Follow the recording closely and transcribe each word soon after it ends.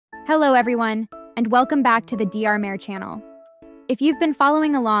Hello everyone, and welcome back to the Dr. Mare channel. If you've been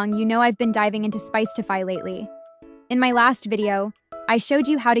following along, you know I've been diving into Spicetify lately. In my last video, I showed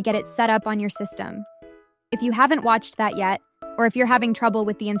you how to get it set up on your system. If you haven't watched that yet, or if you're having trouble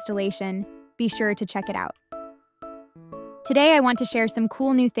with the installation, be sure to check it out. Today I want to share some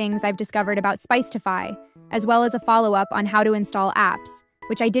cool new things I've discovered about Spicetify, as well as a follow-up on how to install apps,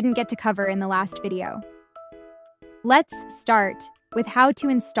 which I didn't get to cover in the last video. Let's start with how to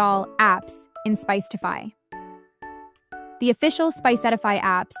install apps in Spicetify. The official Spicetify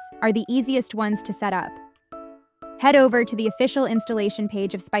apps are the easiest ones to set up. Head over to the official installation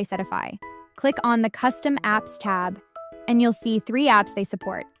page of Spicetify, click on the Custom Apps tab, and you'll see 3 apps they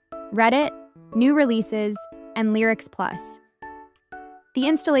support: Reddit, New Releases, and Lyrics Plus. The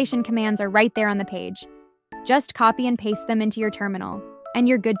installation commands are right there on the page. Just copy and paste them into your terminal, and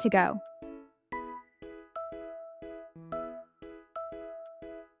you're good to go.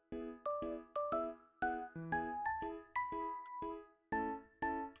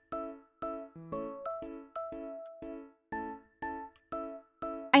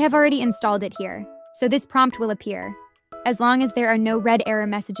 I have already installed it here, so this prompt will appear. As long as there are no red error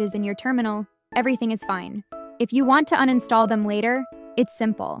messages in your terminal, everything is fine. If you want to uninstall them later, it's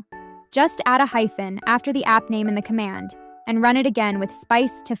simple. Just add a hyphen after the app name in the command, and run it again with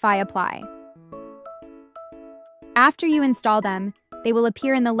Spicetify apply. After you install them, they will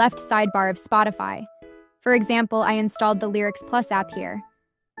appear in the left sidebar of Spotify. For example, I installed the Lyrics Plus app here.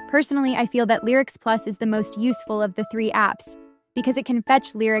 Personally, I feel that Lyrics Plus is the most useful of the 3 apps, because it can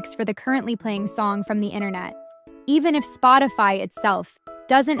fetch lyrics for the currently playing song from the internet. Even if Spotify itself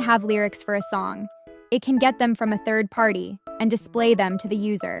doesn't have lyrics for a song, it can get them from a third party and display them to the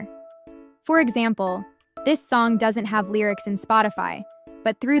user. For example, this song doesn't have lyrics in Spotify,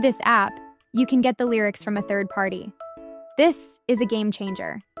 but through this app, you can get the lyrics from a third party. This is a game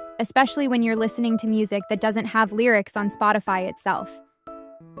changer, especially when you're listening to music that doesn't have lyrics on Spotify itself.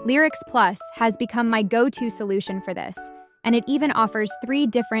 Lyrics Plus has become my go-to solution for this, and it even offers 3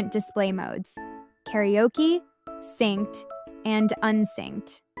 different display modes: karaoke, synced, and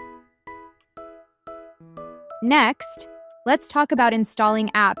unsynced. Next, let's talk about installing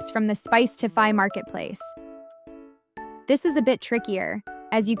apps from the Spicetify Marketplace. This is a bit trickier,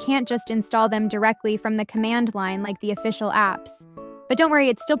 as you can't just install them directly from the command line like the official apps. But don't worry,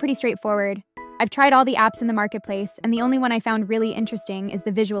 it's still pretty straightforward. I've tried all the apps in the Marketplace, and the only one I found really interesting is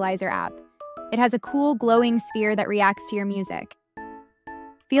the Visualizer app. It has a cool glowing sphere that reacts to your music.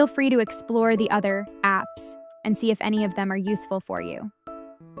 Feel free to explore the other apps and see if any of them are useful for you.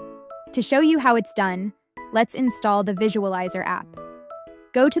 To show you how it's done, let's install the Visualizer app.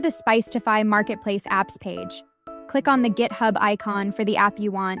 Go to the Spicetify Marketplace apps page. Click on the GitHub icon for the app you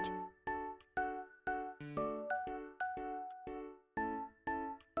want.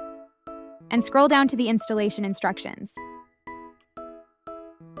 And scroll down to the installation instructions.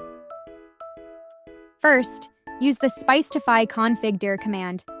 First, use the Spicetify config-dir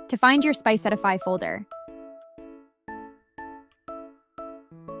command to find your Spicetify folder.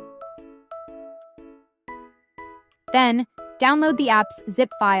 Then, download the app's zip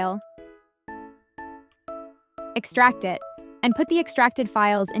file, extract it, and put the extracted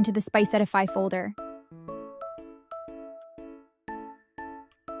files into the Spicetify folder.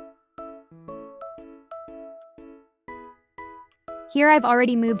 Here I've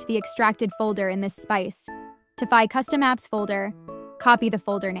already moved the extracted folder in this Spicetify Custom Apps folder. Copy the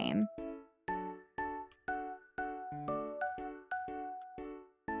folder name.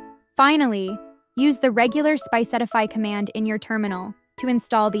 Finally, use the regular Spicetify command in your terminal to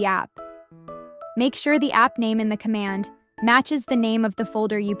install the app. Make sure the app name in the command matches the name of the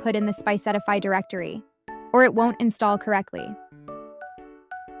folder you put in the Spicetify directory, or it won't install correctly.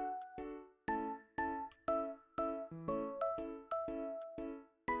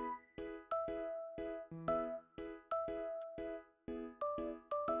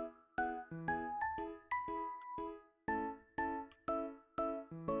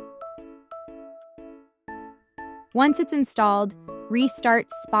 Once it's installed, restart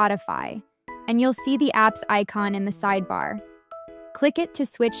Spotify, and you'll see the app's icon in the sidebar. Click it to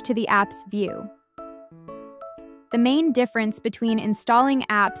switch to the app's view. The main difference between installing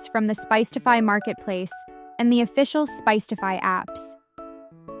apps from the Spicetify Marketplace and the official Spicetify apps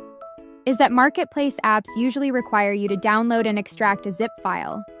is that Marketplace apps usually require you to download and extract a zip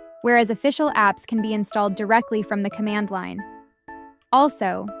file, whereas official apps can be installed directly from the command line.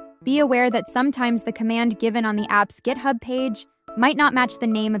 Also, be aware that sometimes the command given on the app's GitHub page might not match the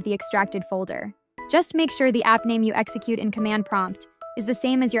name of the extracted folder. Just make sure the app name you execute in command prompt is the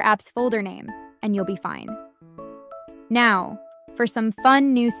same as your app's folder name, and you'll be fine. Now, for some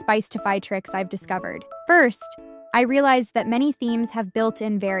fun new Spicetify tricks I've discovered. First, I realized that many themes have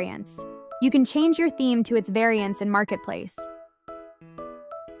built-in variants. You can change your theme to its variants in Maerketplace.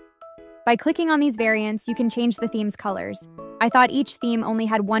 By clicking on these variants, you can change the theme's colors. I thought each theme only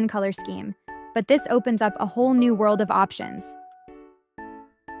had one color scheme, but this opens up a whole new world of options.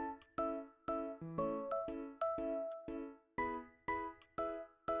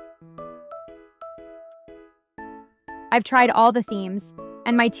 I've tried all the themes,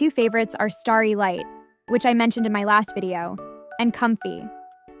 and my two favorites are Starry Light, which I mentioned in my last video, and Comfy.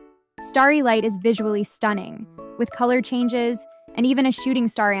 Starry Light is visually stunning, with color changes and even a shooting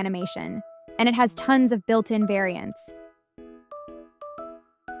star animation, and it has tons of built-in variants.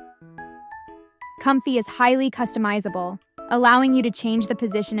 Comfy is highly customizable, allowing you to change the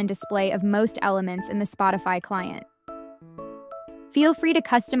position and display of most elements in the Spotify client. Feel free to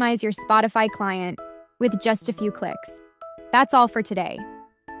customize your Spotify client with just a few clicks. That's all for today.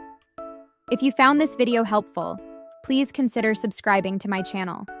 If you found this video helpful, please consider subscribing to my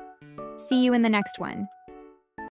channel. See you in the next one.